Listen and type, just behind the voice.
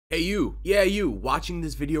Hey you, yeah you, watching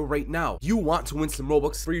this video right now. You want to win some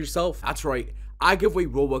Robux for yourself? That's right, I give away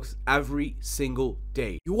Robux every single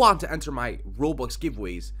day. You want to enter my Robux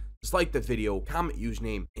giveaways? Just like the video, comment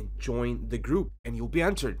username, and join the group, and you'll be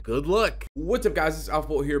entered. Good luck. What's up guys, it's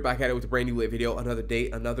AlphaBolt here, back at it with a brand new late video. Another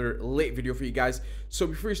day, another late video for you guys. So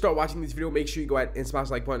before you start watching this video, make sure you go ahead and smash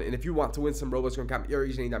the like button. And if you want to win some Robux, comment your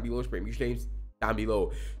username down below, spray usernames down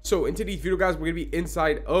below. So in today's video guys, we're gonna be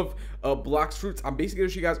inside of Blox Fruits. I'm basically gonna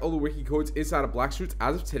show you guys all the working codes inside of Blox Fruits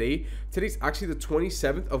as of today. Today's actually the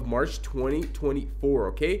 27th of March 2024.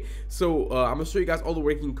 Okay, so I'm gonna show you guys all the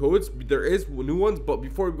working codes. There is new ones, but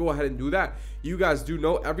before we go ahead and do that, you guys do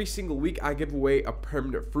know every single week I give away a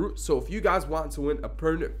permanent fruit. So if you guys want to win a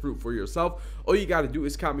permanent fruit for yourself, all you got to do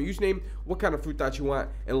is comment your username, what kind of fruit that you want,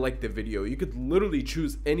 and like the video. You could literally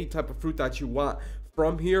choose any type of fruit that you want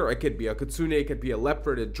from here. It could be a kitsune, it could be a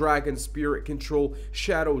leopard, a dragon, spirit, control,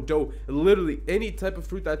 shadow, doe, literally any type of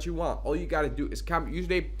fruit that you want. All you got to do is comment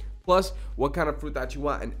username plus what kind of fruit that you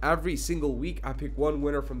want, and every single week I pick one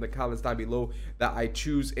winner from the comments down below that I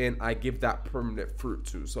choose and I give that permanent fruit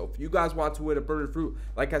to. So if you guys want to win a permanent fruit,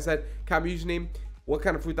 like I said, comment username, what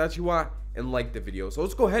kind of fruit that you want, and like the video. So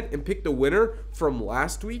let's go ahead and pick the winner from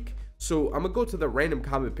last week. So I'm gonna go to the random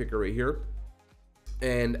comment picker right here,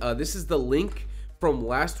 and this is the link from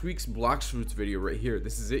last week's Blox Fruits video right here.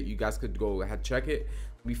 This is it. You guys could go ahead, check it.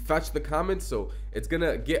 We fetch the comments, so it's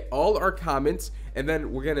gonna get all our comments, and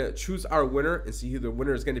then we're gonna choose our winner and see who the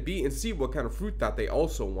winner is gonna be and see what kind of fruit that they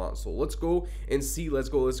also want. So let's go and see. Let's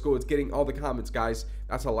go. It's getting all the comments, guys.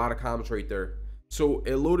 That's a lot of comments right there. So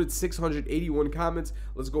it loaded 681 comments.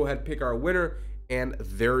 Let's go ahead and pick our winner, and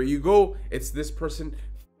there you go. It's this person,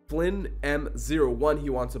 Flynn M01. He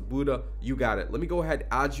wants a Buddha. You got it. Let me go ahead,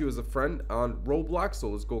 add you as a friend on Roblox. So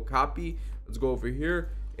let's go copy. Let's go over here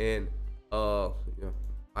and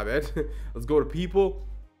my bad. Let's go to people,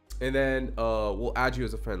 and then we'll add you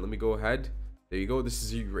as a friend. Let me go ahead. There you go. This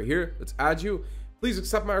is you right here. Let's add you. Please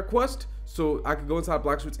accept my request so I can go inside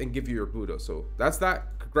Blox Fruits and give you your Buddha. So that's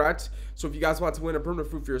that. Congrats. So if you guys want to win a permanent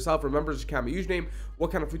fruit for yourself, remember to comment username,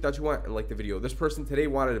 what kind of fruit that you want, and like the video. This person today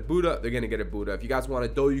wanted a Buddha, they're gonna get a Buddha. If you guys want a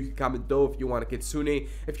doe, you can comment doe. If you want a kitsune,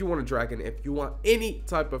 if you want a dragon, if you want any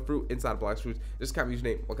type of fruit inside of Blox Fruits, just comment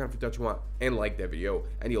username, what kind of fruit that you want, and like the video,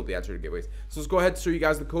 and you'll be entered to giveaways. So let's go ahead and show you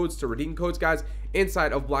guys the codes to redeem codes, guys,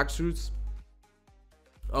 inside of Blox Fruits.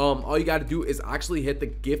 All you got to do is actually hit the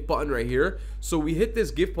gift button right here. So we hit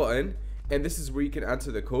this gift button, and this is where you can enter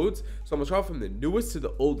the codes. So I'm gonna try from the newest to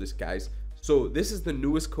the oldest, guys. So this is the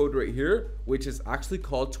newest code right here, which is actually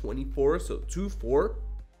called 24. So 24,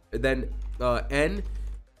 and then N,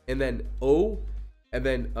 and then O, and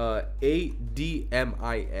then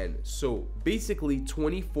ADMIN. So basically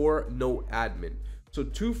 24 no admin. So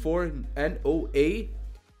 24 NOADMIN.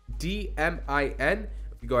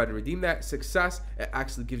 You go ahead and redeem that. Success. It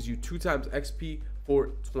actually gives you 2 times XP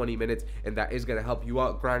for 20 minutes, and that is going to help you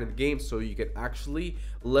out grinding the game so you can actually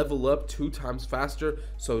level up 2 times faster.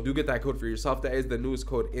 So do get that code for yourself. That is the newest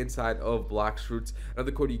code inside of Blox Fruits.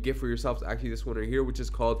 Another code you get for yourself is actually this one right here, which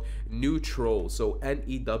is called Neutral. So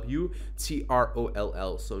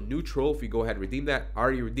NEWTROLL. So Neutral. If you go ahead and redeem that, I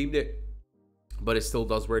already redeemed it, but it still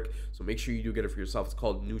does work, so make sure you do get it for yourself. It's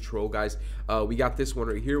called Neutral, guys. We got this one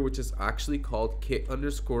right here, which is actually called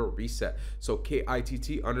kit_reset. So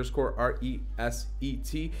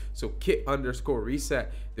KITT_RESET. So kit_reset.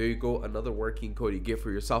 There you go. Another working code you get for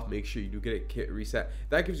yourself. Make sure you do get a kit reset.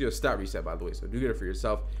 That gives you a stat reset, by the way, so do get it for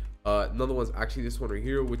yourself. Another one's actually this one right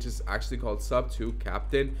here, which is actually called sub 2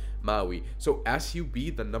 Captain Maui. So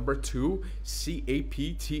SUB the number 2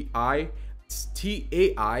 TAINMAUI.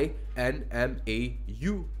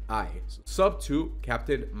 So sub 2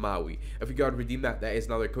 Captain Maui. If you gotta redeem that, that is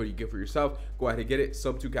another code you get for yourself. Go ahead and get it.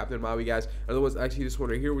 Sub 2 Captain Maui, guys. Another one's actually this one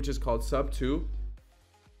right here, which is called sub 2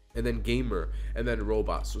 and then gamer and then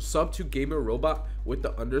robot. So sub 2 gamer robot with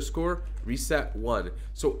the underscore reset 1.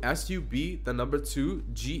 So SUB the number 2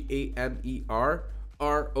 GAMER ROBOT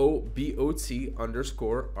underscore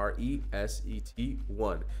RESET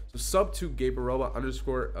 1. So sub 2 gamer robot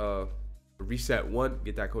underscore reset 1.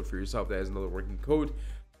 Get that code for yourself. That is another working code.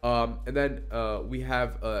 And then we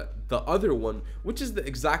have the other one, which is the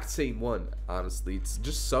exact same one. Honestly, it's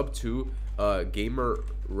just sub 2 gamer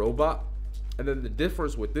robot, and then the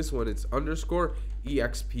difference with this one, it's underscore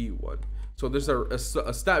EXP1. So there's a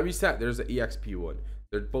stat reset, there's an EXP one.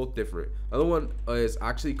 They're both different. Another one is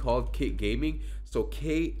actually called Kit Gaming. So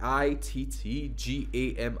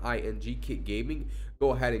KITTGAMING, Kit Gaming. Go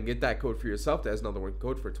ahead and get that code for yourself. That's another one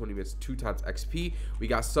code for 20 minutes, 2 times XP. We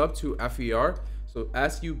got sub 2 FER. So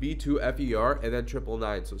SUB2FER and then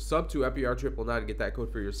 999. So sub 2 FER 999, get that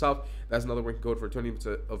code for yourself. That's another working code for 20 minutes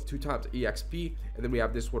of 2 times EXP. And then we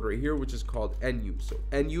have this one right here, which is called NU. So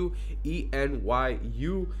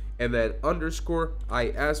NUENYU and then underscore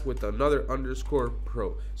IS with another underscore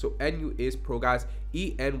pro. So NU is pro, guys.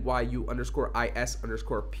 ENYU underscore IS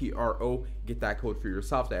underscore PRO. Get that code for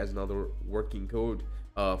yourself. That is another working code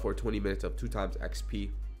for 20 minutes of 2 times XP.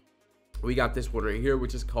 We got this one right here,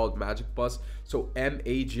 which is called Magic Bus. So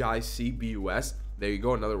MAGICBUS. There you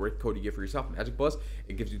go, another work code you get for yourself. Magic Bus.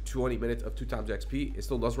 It gives you 20 minutes of 2 times XP. It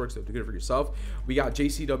still does work, so do it for yourself. We got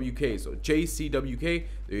JCWK. So JCWK.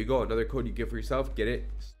 There you go, another code you get for yourself. Get it,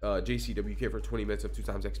 JCWK for 20 minutes of 2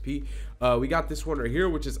 times XP. We got this one right here,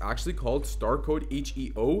 which is actually called Star Code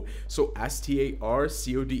HEO. So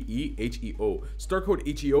STARCODE HEO. Star Code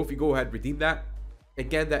HEO. If you go ahead, redeem that.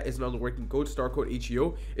 Again, that is another working code. Star code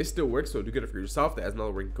HEO. It still works, so do get it for yourself. That is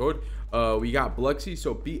another working code. We got Bluxy,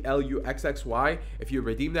 so BLUXXY. If you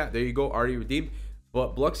redeem that, there you go, already redeemed.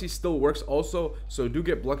 But Bluxy still works also, so do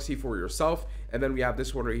get Bluxy for yourself. And then we have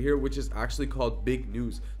this one right here, which is actually called Big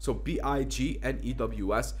News. So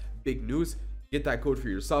BIGNEWS, Big News. Get that code for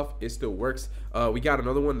yourself. It still works. We got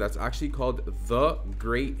another one that's actually called The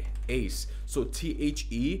Great Ace. So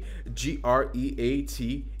THEGREATACE.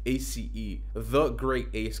 The Great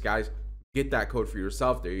Ace, guys. Get that code for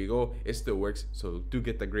yourself. There you go. It still works. So do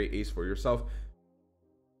get the Great Ace for yourself.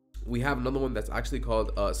 We have another one that's actually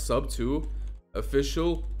called Sub 2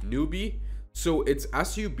 Official Newbie. So it's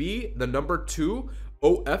SUB the number 2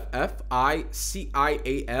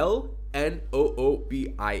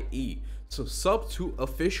 OFFICIALNOOBIE. So sub 2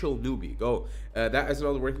 official newbie. Go. That is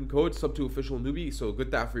another working code. Sub 2 official newbie. So get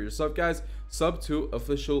that for yourself, guys. Sub 2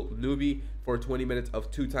 official newbie for 20 minutes of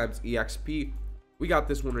 2 times EXP. We got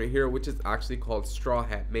this one right here, which is actually called Straw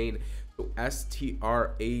Hat Main. So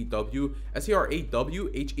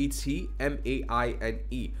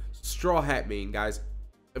STRAWHATMAINE. Straw Hat Main, guys.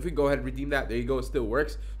 If we go ahead and redeem that, there you go. It still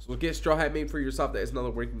works. So get Straw Hat Main for yourself. That is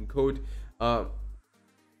another working code.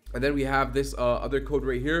 And then we have this other code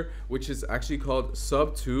right here, which is actually called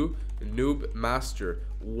Sub 2 Noob Master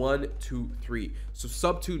 123. So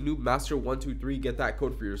Sub 2 Noob Master 123. Get that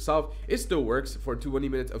code for yourself. It still works for 20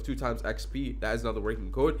 minutes of 2 times XP. That is another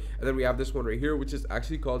working code. And then we have this one right here, which is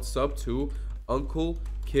actually called Sub 2 Uncle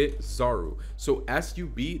Kizaru. So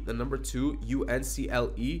SUB the number 2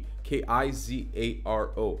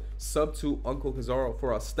 UNCLEKIZARO. Sub 2 Uncle Kizaru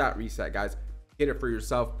for a stat reset, guys. Get it for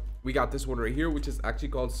yourself. We got this one right here, which is actually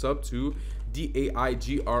called Sub 2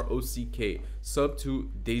 DAIGROCK. Sub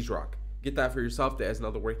 2 Daysrock. Get that for yourself. That is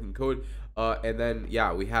another working code. And then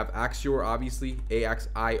yeah, we have Axior, obviously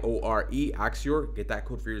AXIORE, Axior. Get that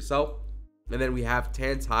code for yourself. And then we have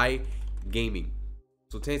Tantai Gaming.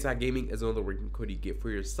 So Tantai Gaming is another working code you get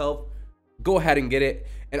for yourself. Go ahead and get it.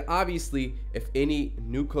 And obviously, if any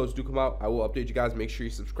new codes do come out, I will update you guys. Make sure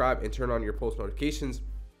you subscribe and turn on your post notifications.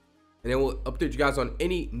 And then we'll update you guys on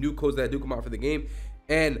any new codes that do come out for the game.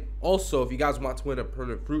 And also, if you guys want to win a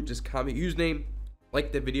permanent fruit, just comment username,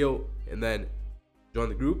 like the video, and then join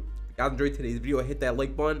the group. If you guys enjoyed today's video, hit that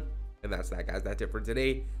like button. And that's that, guys. That's it for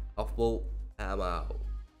today. AlphaBolt, I'm out.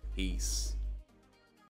 Peace.